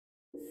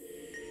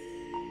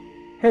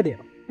Hey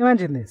there,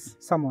 imagine this.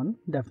 Someone,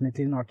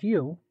 definitely not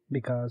you,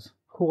 because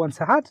who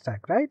wants a heart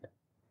attack, right?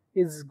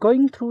 Is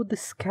going through the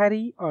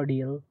scary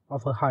ordeal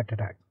of a heart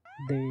attack.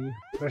 They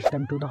rush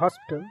them to the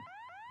hospital,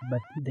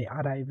 but they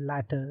arrive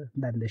later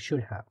than they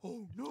should have.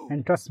 Oh no!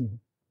 And trust me,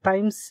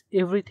 time's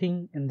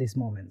everything in these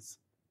moments.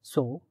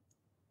 So,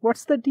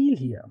 what's the deal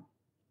here?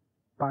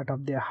 Part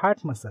of their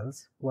heart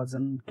muscles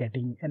wasn't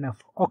getting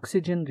enough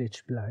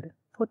oxygen-rich blood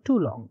for too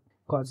long,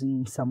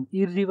 causing some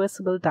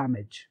irreversible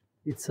damage.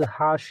 It's a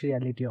harsh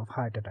reality of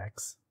heart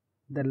attacks.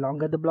 The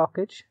longer the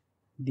blockage,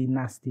 the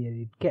nastier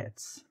it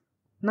gets.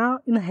 Now,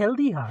 in a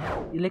healthy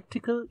heart,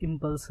 electrical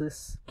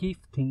impulses keep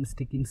things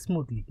ticking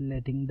smoothly,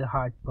 letting the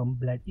heart pump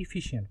blood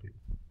efficiently.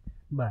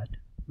 But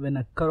when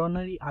a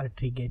coronary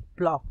artery gets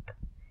blocked,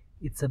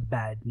 it's a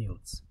bad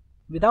news.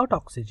 Without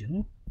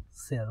oxygen,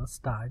 cells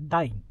start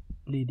dying,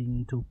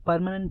 leading to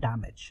permanent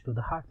damage to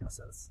the heart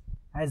muscles.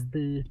 As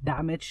the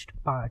damaged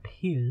part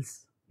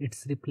heals,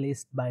 it's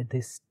replaced by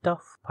this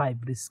tough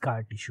fibrous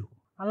scar tissue.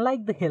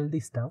 Unlike the healthy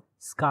stuff,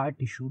 scar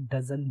tissue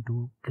doesn't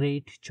do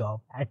great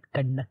job at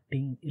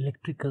conducting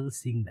electrical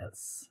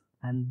signals,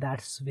 and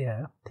that's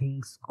where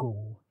things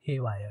go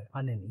haywire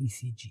on an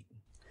ECG.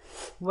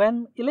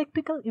 When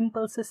electrical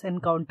impulses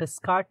encounter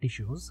scar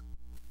tissues,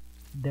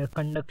 their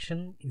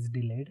conduction is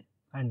delayed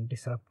and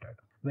disrupted.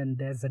 When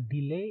there's a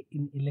delay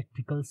in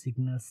electrical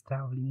signals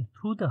traveling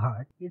through the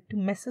heart, it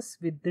messes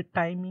with the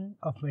timing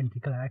of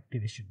ventricular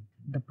activation,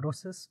 the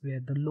process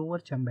where the lower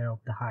chamber of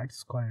the heart,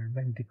 called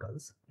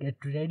ventricles, get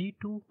ready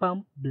to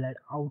pump blood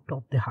out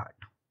of the heart.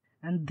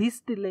 And this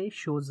delay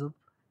shows up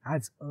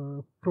as a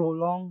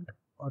prolonged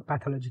or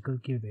pathological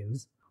Q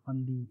waves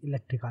on the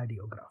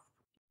electrocardiograph.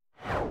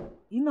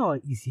 In our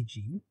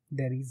ECG,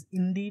 there is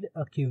indeed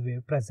a Q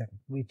wave present,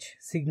 which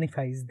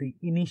signifies the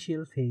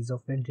initial phase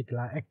of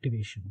ventricular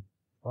activation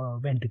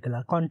or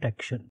ventricular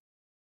contraction.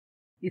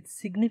 It's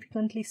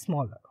significantly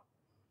smaller,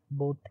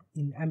 both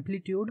in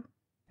amplitude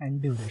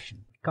and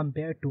duration,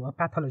 compared to a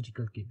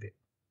pathological Q wave.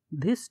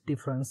 This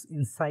difference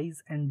in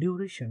size and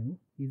duration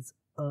is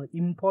an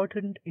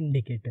important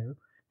indicator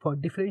for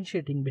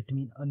differentiating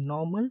between a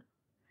normal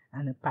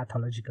and a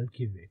pathological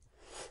Q wave.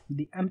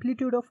 The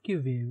amplitude of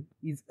Q wave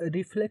is a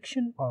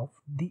reflection of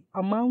the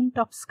amount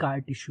of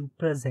scar tissue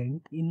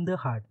present in the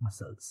heart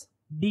muscles.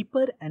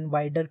 Deeper and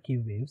wider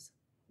Q waves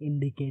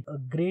indicate a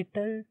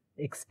greater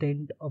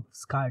extent of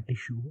scar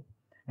tissue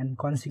and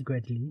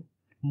consequently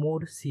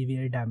more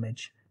severe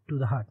damage to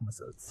the heart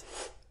muscles.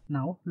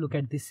 Now look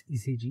at this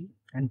ECG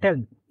and tell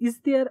me, is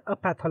there a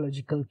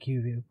pathological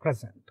Q wave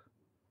present?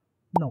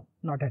 No,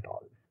 not at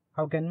all.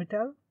 How can we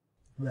tell?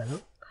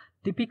 Well,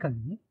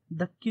 typically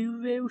the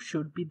Q wave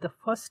should be the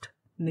first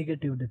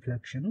negative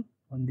deflection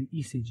on the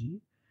ECG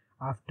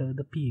after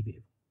the P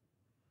wave.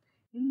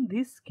 In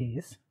this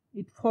case,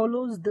 it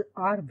follows the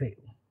R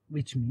wave,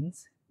 which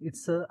means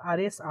it's a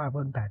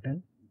RS-R1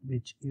 pattern,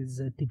 which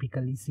is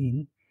typically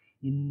seen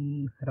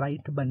in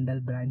right bundle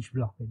branch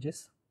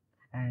blockages,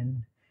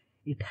 and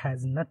it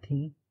has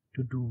nothing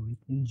to do with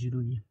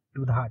injury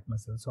to the heart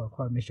muscles or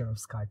formation of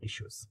scar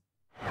tissues.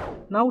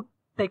 Now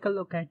take a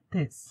look at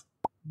this.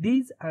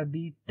 These are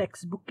the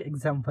textbook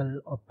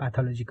example of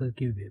pathological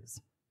Q waves.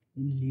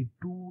 In lead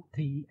 2,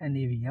 3 and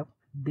AVF,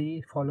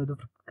 they follow the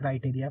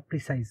criteria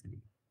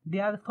precisely. They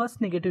are the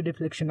first negative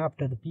deflection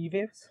after the P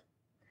waves,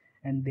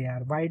 and they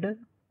are wider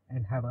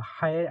and have a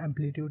higher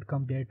amplitude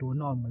compared to a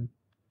normal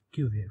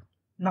Q wave.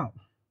 Now,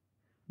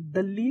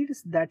 the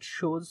leads that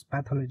shows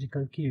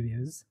pathological Q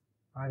waves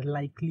are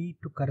likely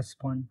to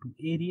correspond to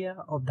area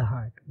of the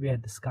heart where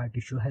the scar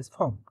tissue has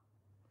formed.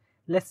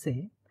 Let's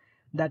say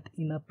that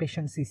in a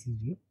patient's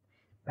ECG,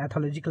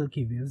 pathological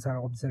Q waves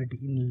are observed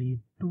in lead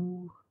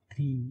 2,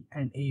 3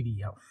 and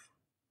AVF.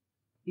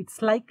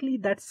 It's likely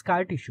that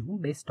scar tissue,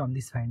 based on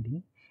this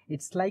finding,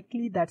 it's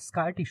likely that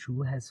scar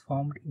tissue has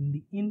formed in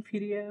the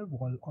inferior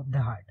wall of the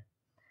heart.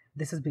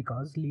 This is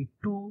because lead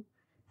 2,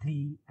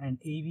 3 and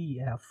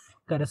AVF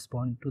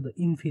correspond to the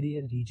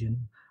inferior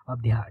region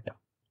of the heart.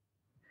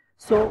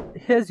 So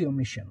here's your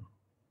mission.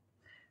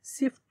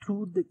 Sift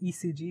through the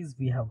ECGs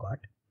we have got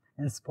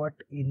and spot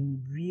any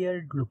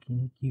weird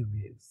looking Q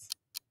waves.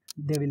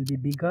 They will be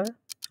bigger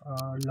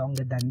or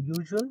longer than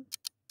usual.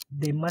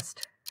 They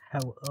must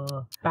have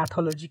a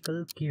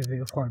pathological Q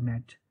wave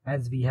format,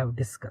 as we have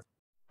discussed.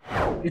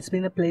 It's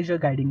been a pleasure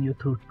guiding you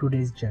through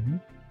today's journey.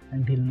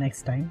 Until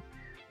next time,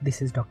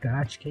 this is Dr.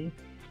 HK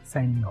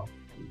signing off.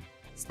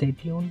 Stay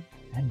tuned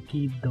and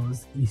keep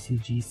those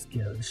ECG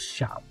skills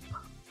sharp.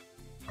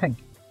 Thank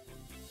you.